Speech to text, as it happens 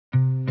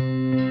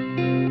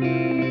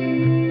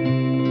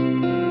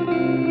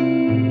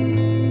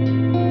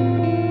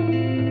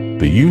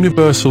The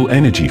universal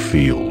energy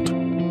field.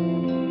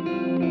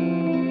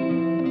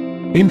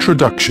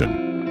 Introduction.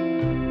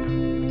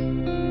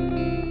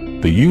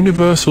 The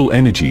universal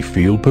energy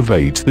field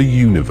pervades the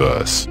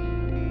universe.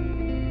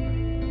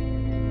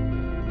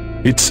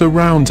 It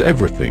surrounds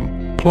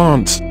everything,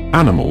 plants,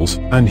 animals,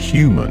 and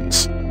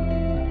humans.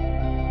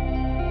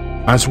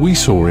 As we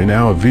saw in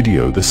our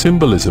video, the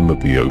symbolism of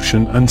the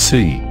ocean and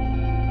sea.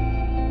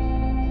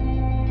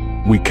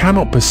 We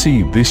cannot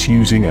perceive this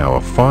using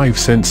our 5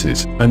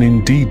 senses, and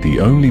indeed the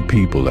only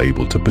people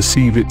able to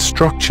perceive its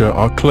structure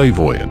are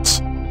clairvoyants.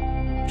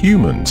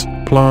 Humans,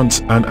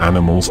 plants, and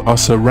animals are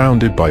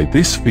surrounded by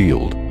this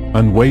field,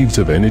 and waves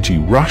of energy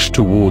rush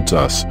towards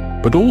us,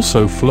 but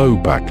also flow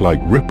back like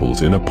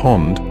ripples in a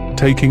pond,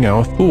 taking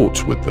our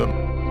thoughts with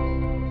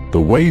them. The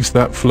waves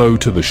that flow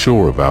to the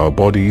shore of our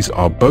bodies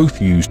are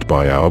both used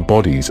by our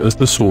bodies as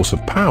the source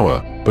of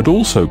power, but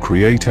also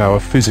create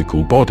our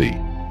physical body.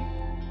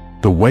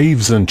 The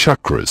waves and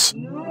chakras.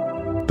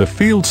 The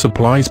field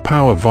supplies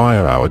power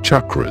via our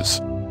chakras.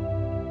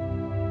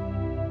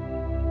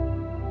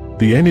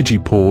 The energy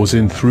pours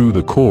in through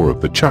the core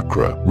of the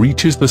chakra,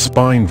 reaches the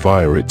spine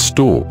via its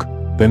stalk,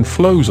 then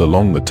flows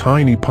along the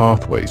tiny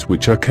pathways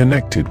which are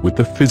connected with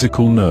the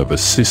physical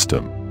nervous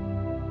system.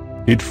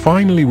 It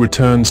finally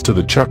returns to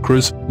the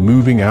chakras,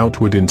 moving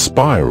outward in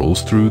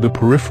spirals through the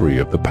periphery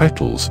of the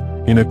petals,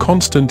 in a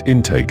constant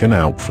intake and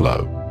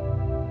outflow.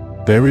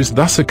 There is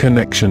thus a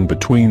connection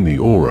between the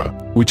aura,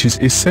 which is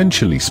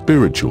essentially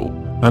spiritual,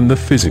 and the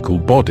physical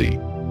body,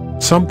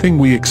 something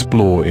we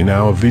explore in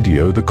our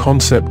video, the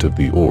concept of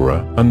the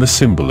aura and the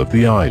symbol of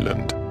the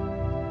island.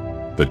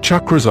 The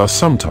chakras are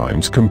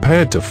sometimes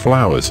compared to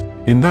flowers,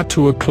 in that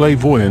to a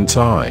clairvoyant's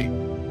eye,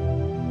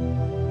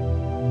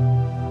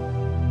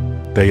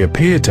 they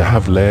appear to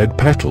have layered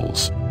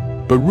petals,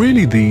 but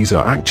really these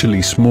are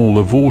actually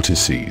smaller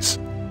vortices.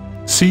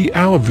 See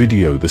our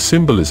video, the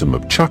symbolism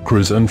of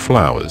chakras and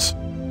flowers.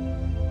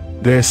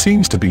 There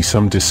seems to be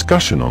some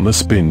discussion on the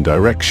spin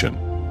direction.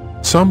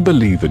 Some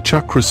believe that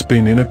chakras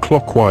spin in a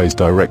clockwise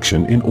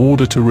direction in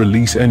order to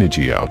release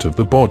energy out of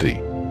the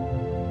body,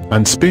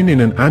 and spin in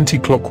an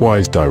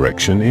anti-clockwise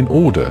direction in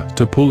order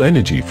to pull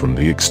energy from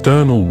the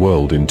external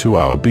world into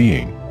our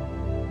being.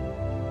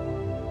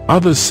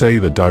 Others say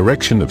the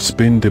direction of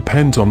spin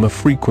depends on the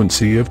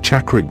frequency of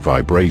chakric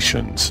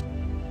vibrations.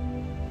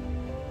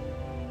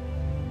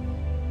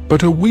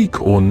 But a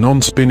weak or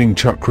non-spinning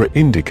chakra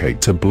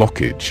indicates a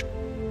blockage.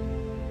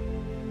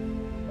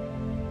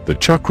 The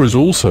chakras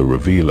also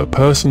reveal a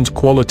person's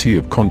quality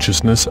of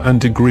consciousness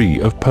and degree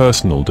of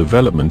personal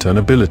development and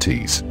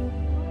abilities.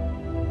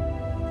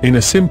 In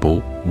a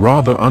simple,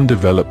 rather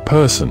undeveloped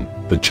person,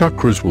 the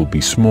chakras will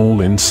be small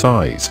in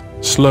size,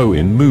 slow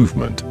in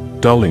movement,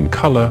 dull in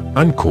color,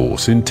 and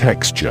coarse in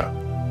texture.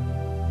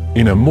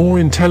 In a more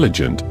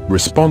intelligent,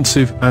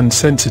 responsive, and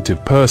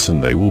sensitive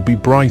person, they will be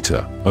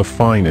brighter, of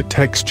finer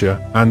texture,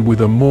 and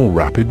with a more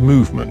rapid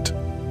movement.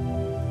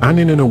 And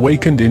in an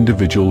awakened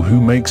individual who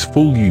makes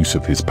full use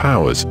of his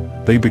powers,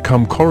 they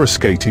become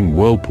coruscating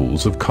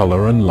whirlpools of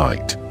color and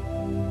light.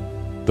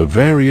 The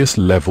various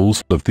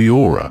levels of the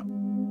aura.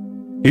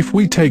 If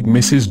we take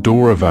Mrs.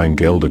 Dora van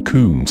Gelder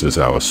Koens as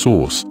our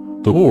source,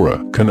 the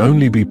aura can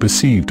only be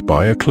perceived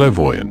by a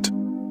clairvoyant.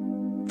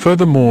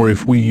 Furthermore,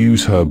 if we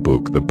use her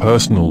book The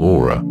Personal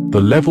Aura,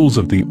 the levels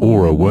of the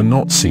aura were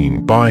not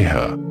seen by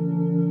her.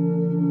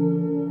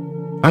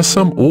 As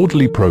some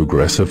orderly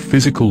progress of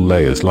physical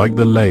layers, like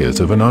the layers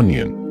of an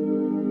onion.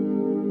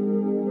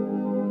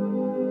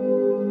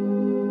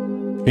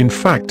 In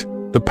fact,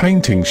 the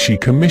paintings she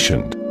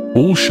commissioned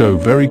all show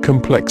very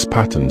complex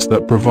patterns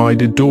that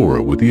provided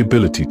Dora with the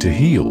ability to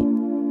heal,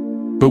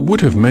 but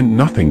would have meant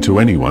nothing to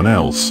anyone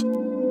else.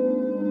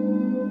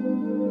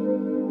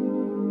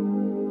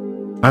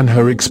 And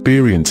her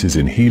experiences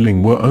in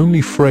healing were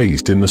only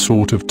phrased in the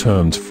sort of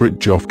terms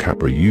Fritjof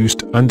Capra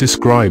used and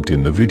described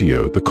in the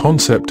video, the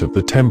concept of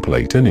the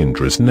template and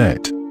Indra's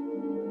net.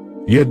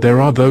 Yet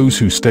there are those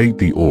who state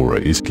the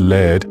aura is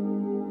layered,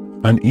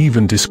 and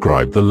even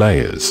describe the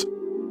layers.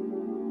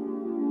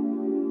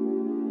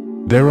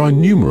 There are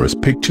numerous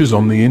pictures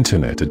on the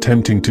internet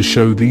attempting to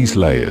show these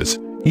layers,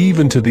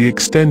 even to the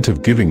extent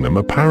of giving them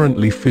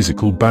apparently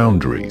physical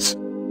boundaries.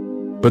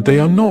 But they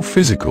are not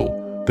physical.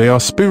 They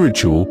are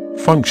spiritual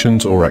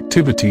functions or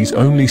activities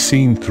only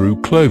seen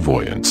through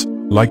clairvoyance,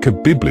 like a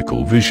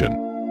biblical vision.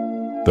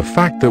 The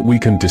fact that we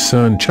can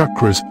discern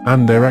chakras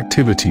and their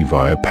activity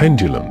via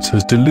pendulums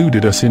has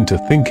deluded us into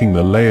thinking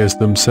the layers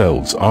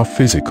themselves are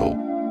physical.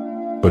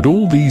 But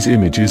all these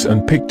images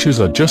and pictures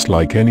are just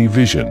like any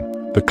vision.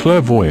 The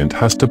clairvoyant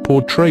has to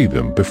portray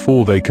them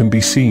before they can be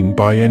seen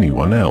by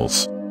anyone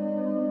else.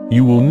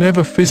 You will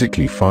never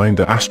physically find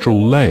the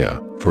astral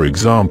layer, for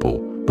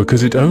example,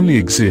 because it only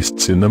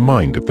exists in the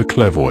mind of the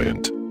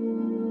clairvoyant.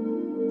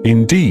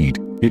 Indeed,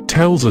 it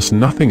tells us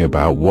nothing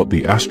about what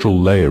the astral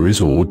layer is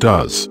or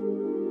does.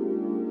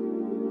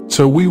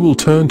 So we will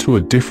turn to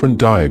a different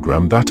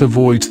diagram that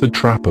avoids the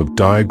trap of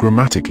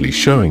diagrammatically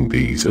showing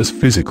these as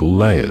physical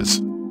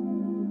layers.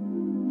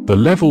 The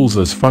levels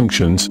as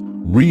functions.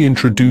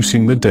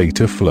 reintroducing the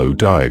data flow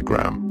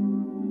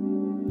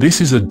diagram.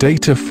 This is a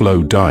data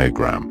flow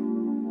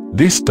diagram.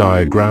 This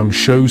diagram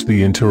shows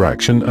the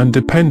interaction and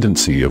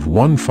dependency of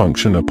one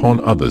function upon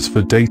others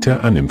for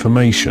data and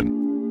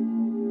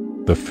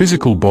information. The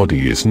physical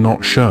body is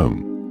not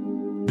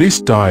shown.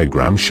 This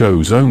diagram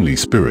shows only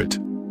spirit.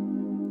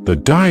 The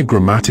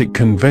diagrammatic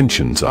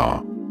conventions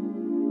are: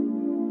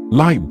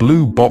 light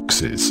blue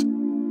boxes.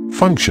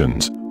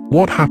 Functions,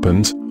 what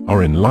happens,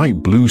 are in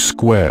light blue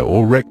square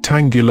or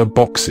rectangular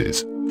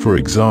boxes. For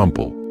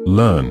example,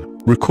 learn,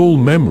 recall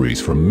memories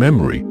from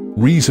memory,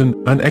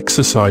 reason and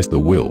exercise the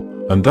will,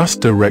 and thus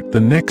direct the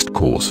next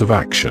course of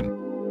action.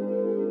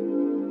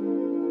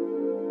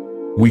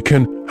 We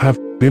can have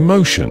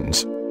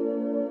emotions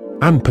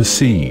and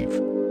perceive.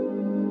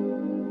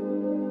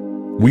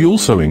 We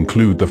also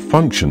include the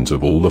functions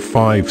of all the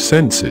 5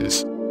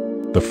 senses.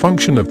 The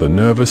function of the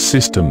nervous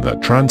system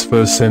that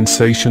transfers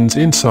sensations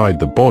inside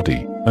the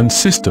body, and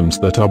systems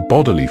that are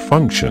bodily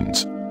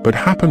functions, but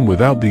happen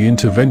without the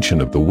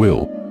intervention of the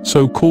will,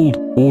 so-called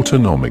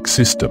autonomic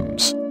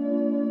systems.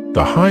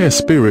 The higher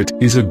spirit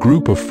is a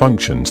group of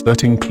functions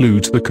that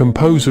includes the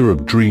composer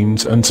of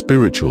dreams and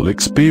spiritual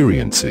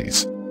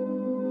experiences.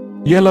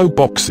 Yellow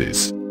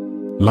boxes.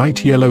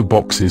 Light yellow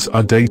boxes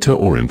are data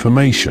or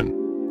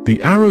information.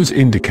 The arrows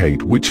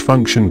indicate which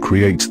function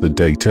creates the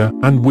data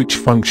and which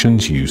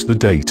functions use the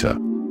data.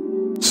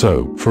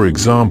 So, for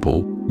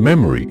example,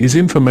 memory is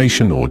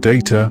information or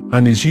data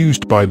and is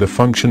used by the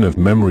function of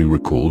memory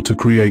recall to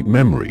create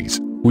memories,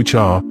 which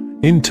are,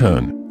 in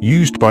turn,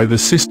 used by the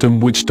system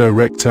which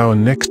directs our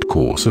next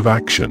course of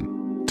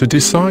action, to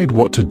decide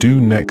what to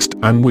do next,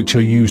 and which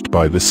are used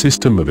by the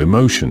system of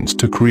emotions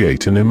to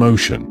create an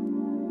emotion.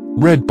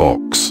 Red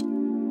box.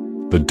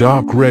 The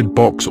dark red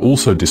box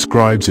also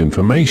describes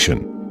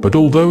information, but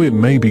although it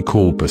may be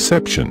called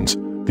perceptions,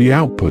 the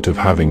output of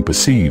having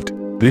perceived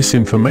this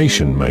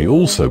information may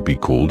also be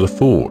called a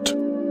thought.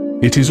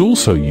 It is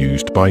also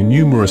used by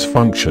numerous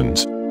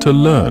functions: to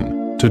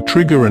learn, to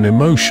trigger an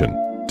emotion,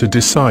 to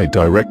decide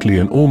directly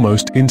an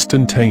almost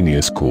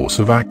instantaneous course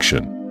of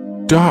action.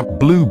 Dark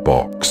blue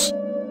box.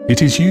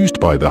 It is used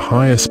by the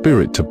higher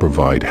spirit to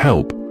provide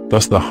help,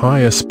 thus the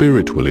higher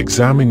spirit will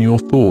examine your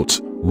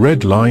thoughts,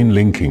 red line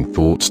linking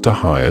thoughts to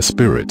higher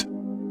spirit.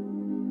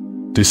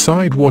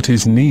 Decide what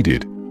is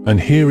needed, and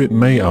here it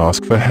may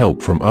ask for help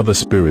from other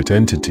spirit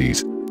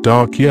entities,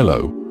 dark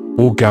yellow,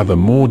 or gather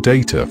more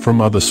data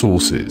from other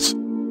sources.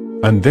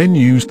 And then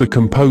use the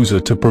composer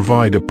to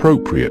provide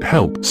appropriate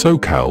help,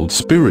 so-called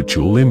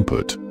spiritual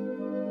input.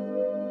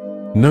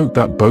 Note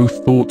that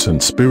both thoughts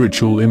and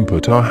spiritual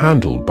input are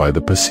handled by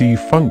the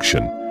perceive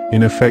function,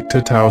 in effect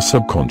at our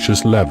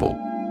subconscious level.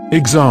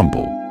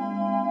 Example.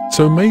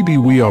 So maybe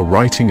we are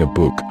writing a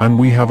book and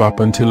we have up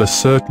until a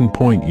certain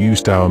point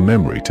used our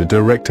memory to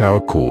direct our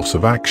course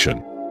of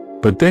action.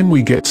 But then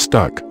we get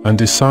stuck and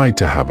decide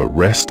to have a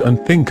rest and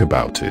think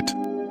about it.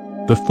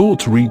 The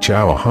thoughts reach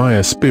our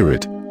higher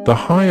spirit. The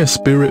higher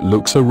spirit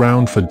looks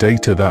around for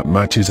data that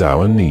matches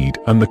our need,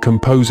 and the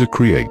composer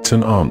creates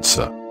an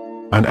answer.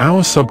 And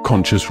our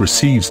subconscious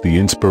receives the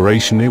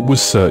inspiration it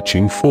was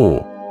searching for.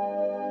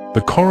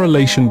 The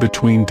correlation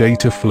between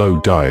data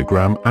flow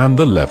diagram and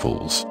the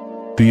levels.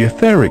 The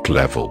etheric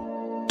level.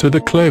 To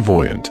the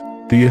clairvoyant,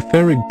 the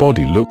etheric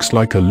body looks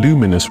like a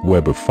luminous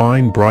web of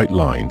fine bright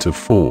lines of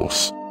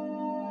force.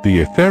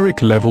 The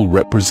etheric level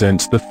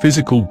represents the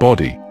physical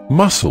body,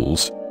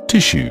 muscles,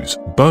 tissues,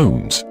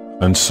 bones,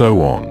 and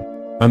so on,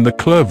 and the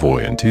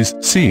clairvoyant is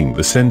seeing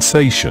the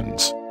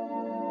sensations.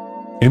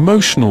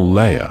 Emotional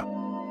layer.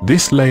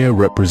 This layer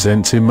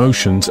represents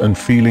emotions and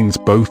feelings,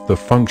 both the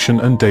function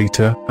and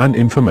data and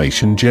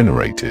information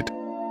generated.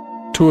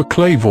 To a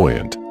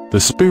clairvoyant, the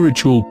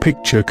spiritual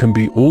picture can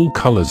be all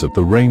colors of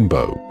the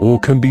rainbow, or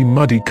can be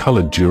muddy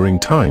colored during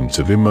times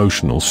of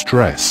emotional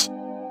stress.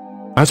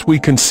 As we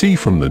can see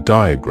from the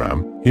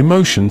diagram,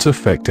 emotions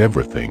affect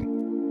everything.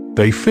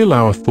 They fill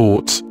our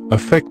thoughts,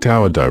 affect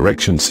our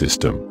direction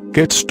system,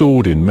 get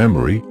stored in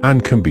memory,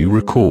 and can be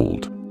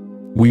recalled.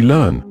 We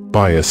learn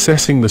by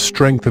assessing the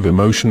strength of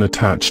emotion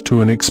attached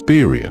to an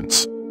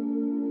experience.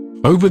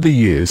 Over the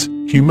years,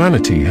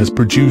 humanity has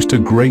produced a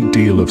great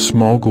deal of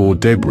smog or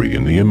debris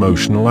in the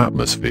emotional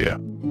atmosphere.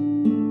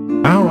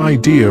 Our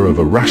idea of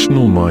a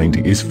rational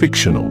mind is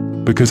fictional,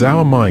 because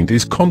our mind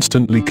is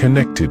constantly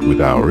connected with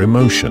our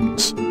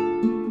emotions.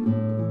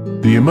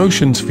 The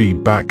emotions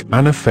feed back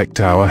and affect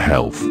our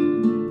health.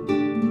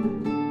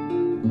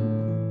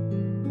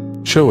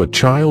 Show a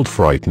child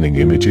frightening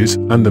images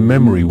and the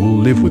memory will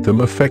live with them,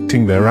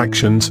 affecting their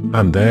actions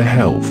and their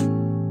health.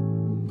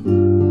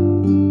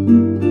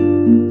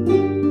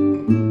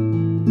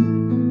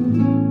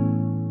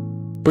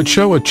 But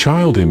show a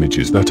child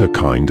images that are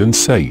kind and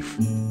safe,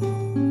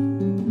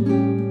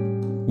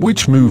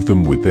 which move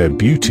them with their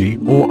beauty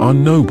or are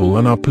noble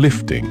and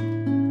uplifting.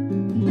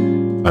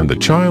 And the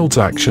child's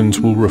actions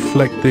will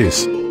reflect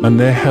this, and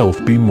their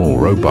health be more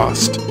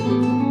robust.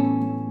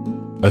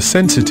 A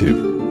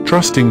sensitive,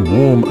 trusting,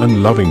 warm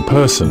and loving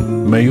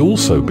person may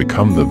also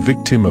become the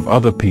victim of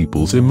other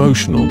people's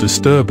emotional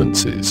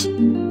disturbances.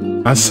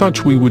 As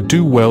such, we would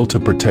do well to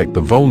protect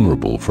the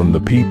vulnerable from the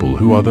people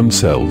who are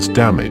themselves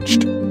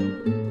damaged.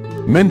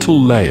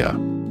 Mental layer.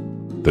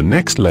 The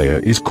next layer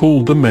is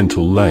called the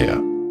mental layer.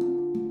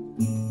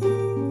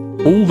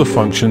 All the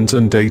functions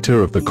and data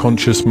of the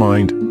conscious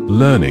mind,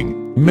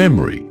 learning,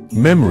 memory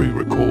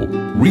recall,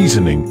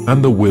 reasoning,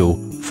 and the will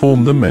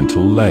form the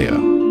mental layer.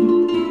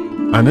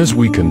 And as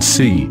we can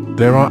see,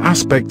 there are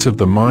aspects of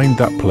the mind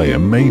that play a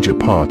major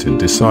part in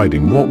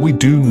deciding what we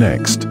do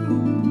next.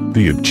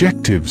 The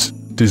objectives,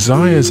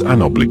 desires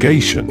and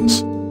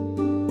obligations.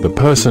 The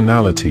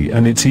personality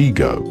and its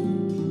ego.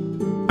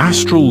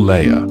 Astral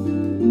layer.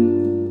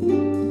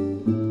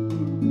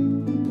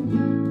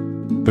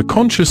 The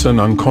conscious and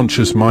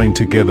unconscious mind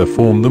together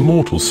form the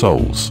mortal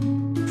souls.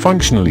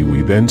 Functionally,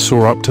 we then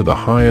soar up to the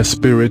higher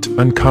spirit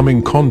and come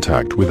in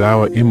contact with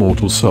our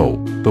immortal soul,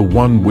 the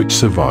one which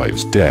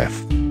survives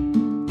death.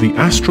 The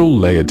astral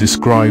layer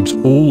describes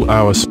all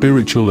our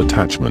spiritual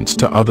attachments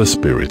to other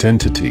spirit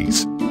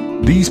entities.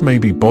 These may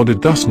be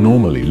bodied, thus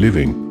normally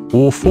living,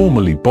 or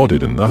formerly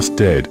bodied and thus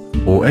dead,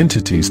 or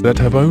entities that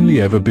have only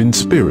ever been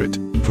spirit,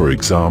 for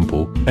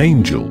example,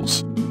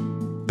 angels.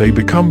 They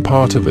become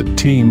part of a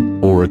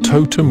team or a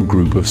totem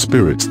group of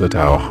spirits that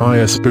our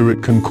higher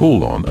spirit can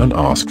call on and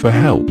ask for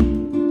help.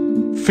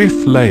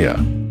 Fifth layer,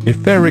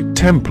 etheric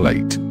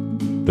template.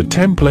 The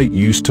template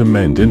used to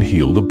mend and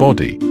heal the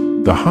body.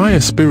 The higher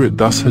spirit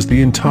thus has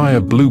the entire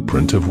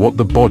blueprint of what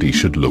the body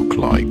should look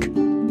like.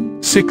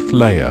 Sixth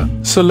layer,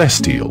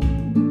 celestial,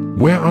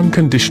 where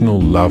unconditional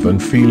love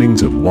and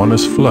feelings of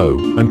oneness flow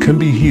and can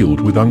be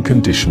healed with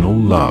unconditional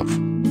love.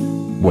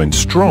 When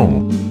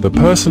strong, the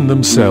person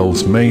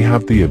themselves may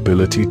have the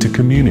ability to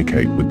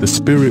communicate with the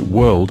spirit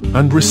world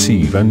and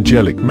receive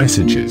angelic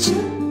messages.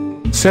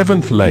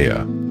 Seventh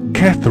layer,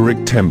 etheric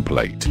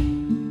template,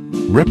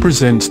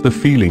 represents the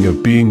feeling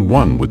of being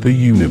one with the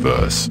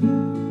universe.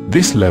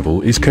 This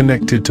level is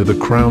connected to the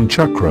crown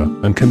chakra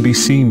and can be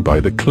seen by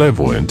the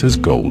clairvoyant as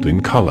gold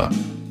in color.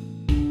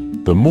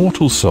 The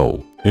mortal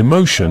soul,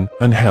 emotion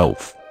and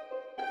health.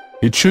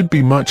 It should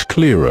be much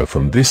clearer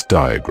from this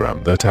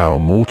diagram that our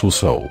mortal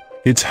soul,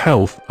 its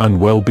health and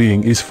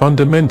well-being is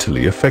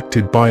fundamentally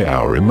affected by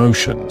our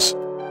emotions.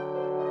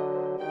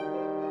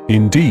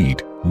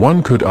 Indeed,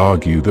 one could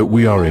argue that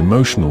we are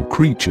emotional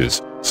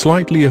creatures,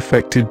 slightly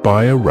affected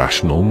by a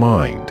rational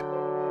mind.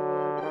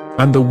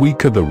 And the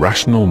weaker the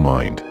rational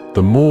mind,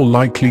 the more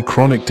likely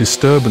chronic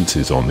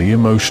disturbances on the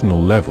emotional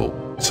level,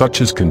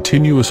 such as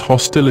continuous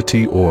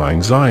hostility or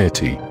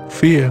anxiety,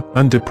 fear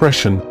and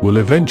depression, will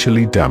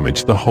eventually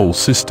damage the whole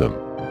system.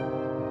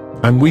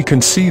 And we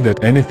can see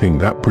that anything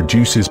that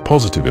produces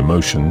positive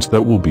emotions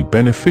that will be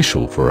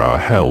beneficial for our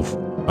health,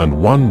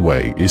 and one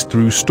way is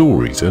through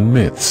stories and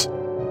myths.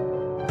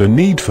 The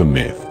need for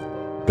myth,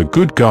 the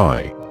good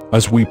guy,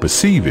 as we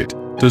perceive it,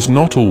 does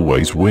not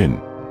always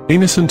win.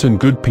 Innocent and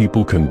good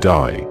people can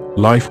die,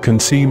 life can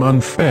seem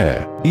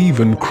unfair,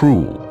 even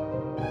cruel.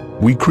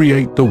 We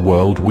create the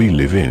world we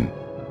live in.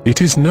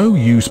 It is no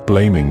use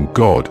blaming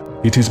God,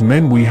 it is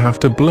men we have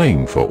to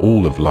blame for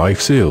all of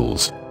life's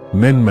ills.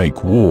 Men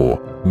make war,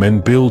 men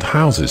build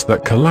houses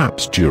that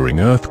collapse during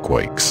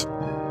earthquakes.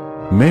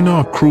 Men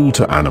are cruel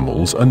to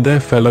animals and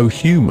their fellow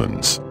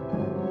humans.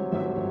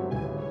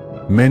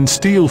 Men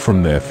steal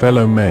from their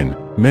fellow men,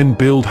 men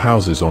build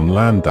houses on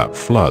land that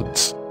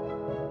floods.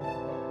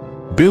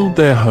 Build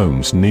their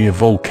homes near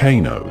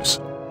volcanoes.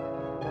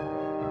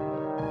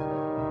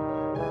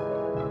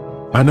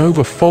 And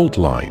over fault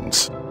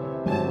lines.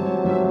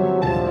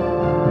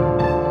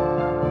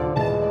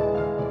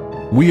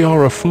 We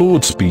are a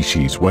flawed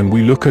species when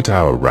we look at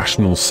our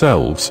rational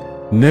selves,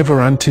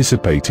 never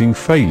anticipating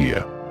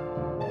failure.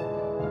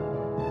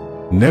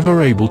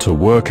 Never able to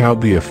work out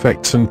the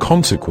effects and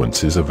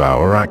consequences of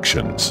our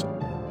actions.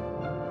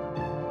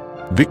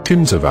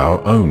 Victims of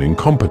our own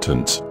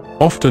incompetence,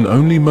 often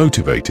only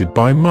motivated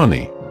by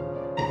money.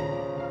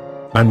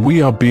 And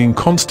we are being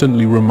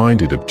constantly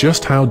reminded of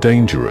just how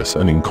dangerous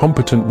and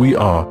incompetent we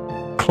are.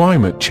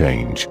 Climate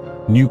change,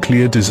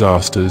 nuclear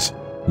disasters,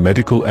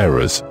 medical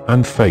errors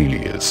and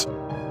failures.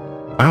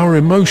 Our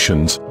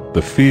emotions,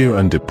 the fear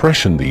and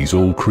depression these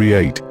all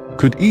create,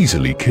 could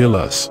easily kill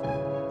us.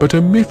 But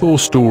a myth or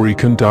story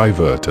can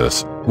divert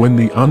us, when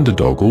the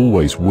underdog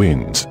always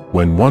wins,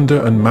 when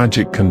wonder and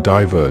magic can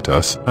divert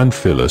us and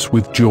fill us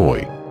with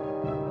joy.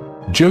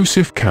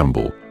 Joseph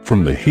Campbell,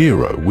 from The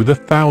Hero with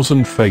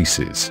 1,000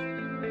 Faces.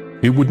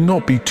 It would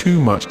not be too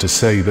much to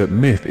say that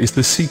myth is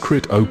the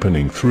secret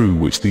opening through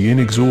which the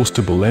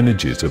inexhaustible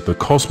energies of the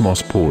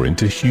cosmos pour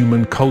into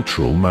human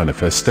cultural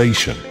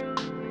manifestation.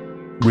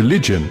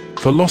 Religion,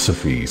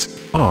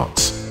 philosophies,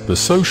 arts, the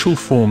social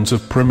forms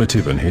of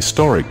primitive and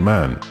historic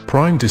man,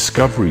 prime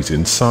discoveries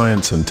in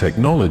science and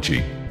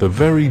technology, the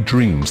very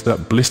dreams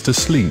that blister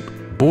sleep,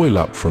 boil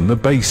up from the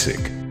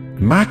basic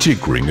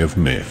magic ring of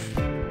myth.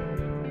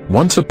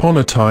 Once upon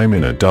a time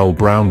in a dull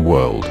brown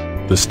world,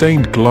 the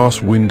stained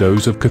glass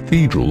windows of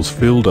cathedrals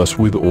filled us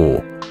with awe,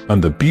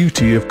 and the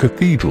beauty of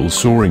cathedrals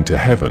soaring to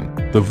heaven,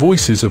 the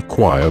voices of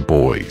choir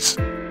boys.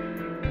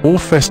 Or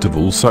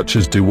festivals such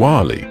as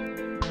Diwali.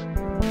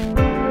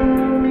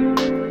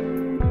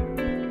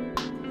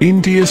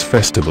 India's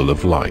Festival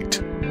of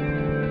Light.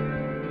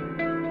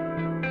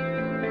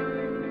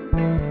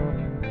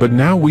 But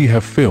now we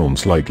have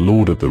films like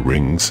Lord of the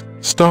Rings,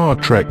 Star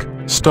Trek,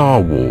 Star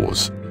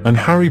Wars, and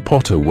Harry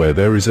Potter where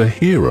there is a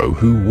hero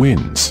who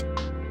wins,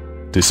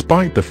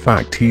 despite the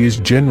fact he is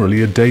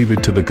generally a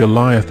David to the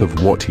Goliath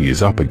of what he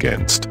is up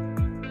against.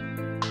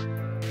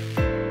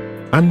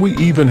 And we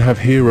even have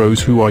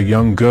heroes who are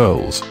young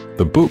girls.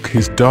 The book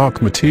His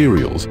Dark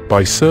Materials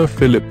by Sir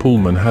Philip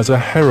Pullman has a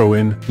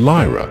heroine,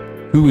 Lyra,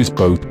 who is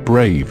both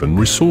brave and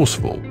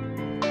resourceful.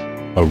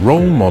 A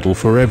role model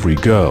for every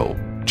girl,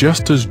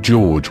 just as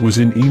George was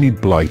in Enid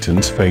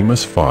Blyton's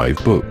famous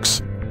 5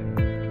 books.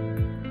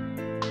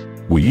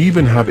 We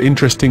even have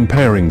interesting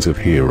pairings of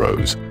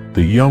heroes,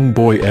 the young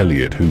boy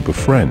Elliot who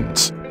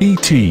befriends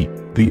E.T.,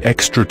 the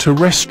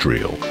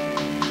extraterrestrial.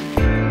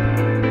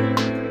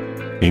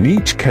 In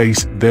each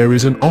case, there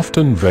is an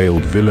often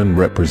veiled villain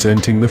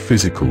representing the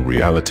physical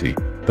reality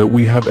that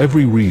we have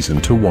every reason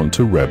to want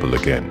to rebel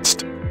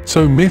against.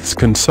 So myths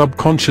can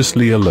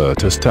subconsciously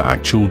alert us to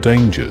actual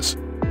dangers.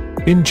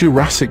 In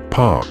Jurassic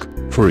Park,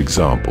 for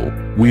example,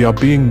 we are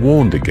being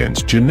warned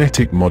against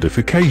genetic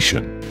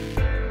modification.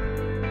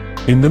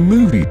 In the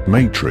movie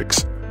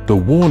Matrix, the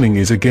warning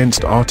is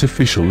against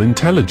artificial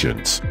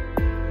intelligence.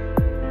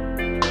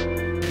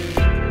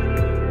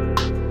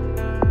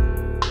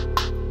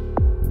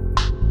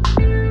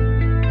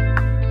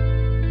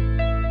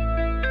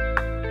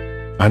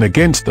 And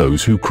against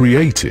those who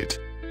create it.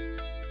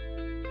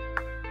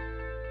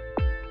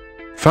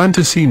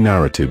 Fantasy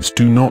narratives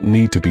do not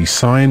need to be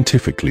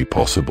scientifically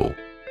possible.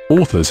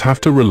 Authors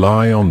have to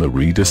rely on the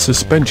reader's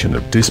suspension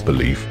of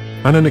disbelief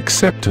and an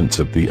acceptance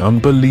of the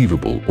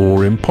unbelievable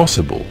or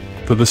impossible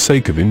for the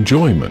sake of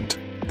enjoyment.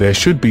 There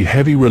should be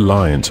heavy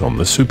reliance on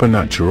the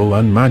supernatural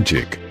and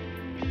magic.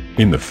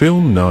 In the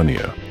film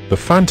Narnia, the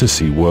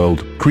fantasy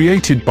world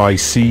created by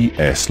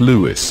C.S.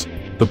 Lewis,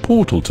 the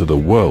portal to the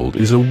world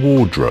is a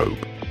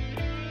wardrobe.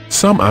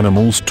 Some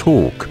animals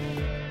talk,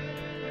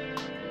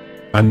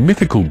 and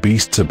mythical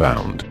beasts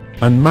abound,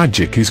 and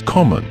magic is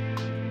common.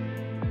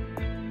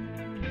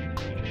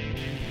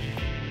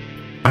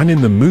 And in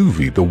the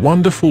movie The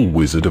Wonderful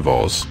Wizard of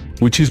Oz,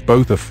 which is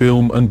both a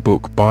film and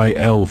book by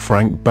L.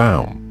 Frank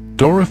Baum,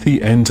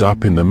 Dorothy ends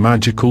up in the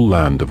magical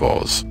land of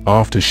Oz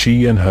after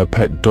she and her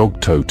pet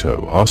dog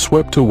Toto are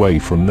swept away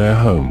from their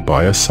home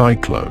by a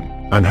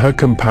cyclone, and her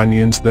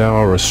companions there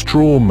are a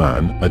straw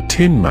man, a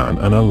tin man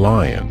and a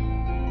lion.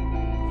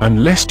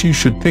 And lest you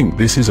should think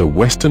this is a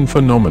Western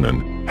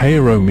phenomenon,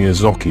 Hayao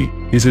Miyazaki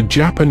is a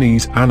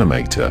Japanese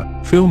animator,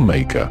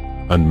 filmmaker,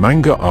 and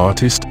manga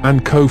artist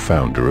and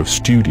co-founder of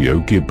Studio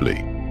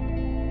Ghibli.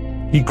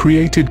 He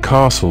created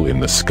Castle in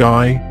the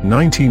Sky,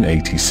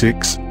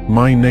 1986,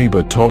 My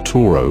Neighbor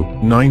Totoro,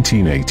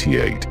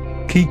 1988,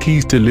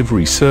 Kiki's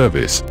Delivery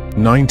Service,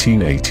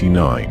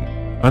 1989,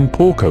 and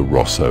Porco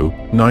Rosso,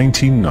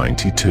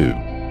 1992.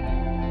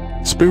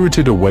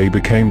 Spirited Away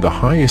became the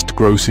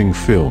highest-grossing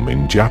film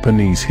in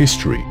Japanese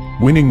history,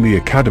 winning the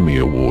Academy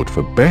Award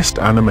for Best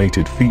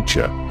Animated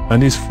Feature,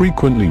 and is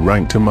frequently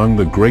ranked among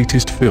the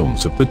greatest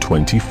films of the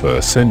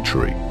 21st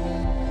century.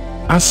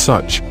 As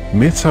such,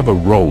 myths have a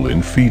role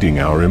in feeding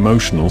our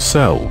emotional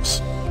selves,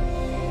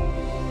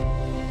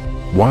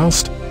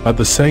 whilst, at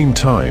the same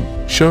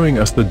time, showing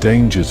us the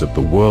dangers of the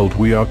world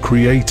we are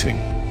creating.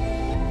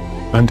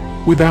 And,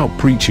 without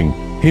preaching,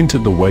 hint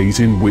at the ways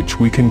in which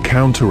we can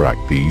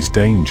counteract these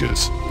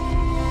dangers.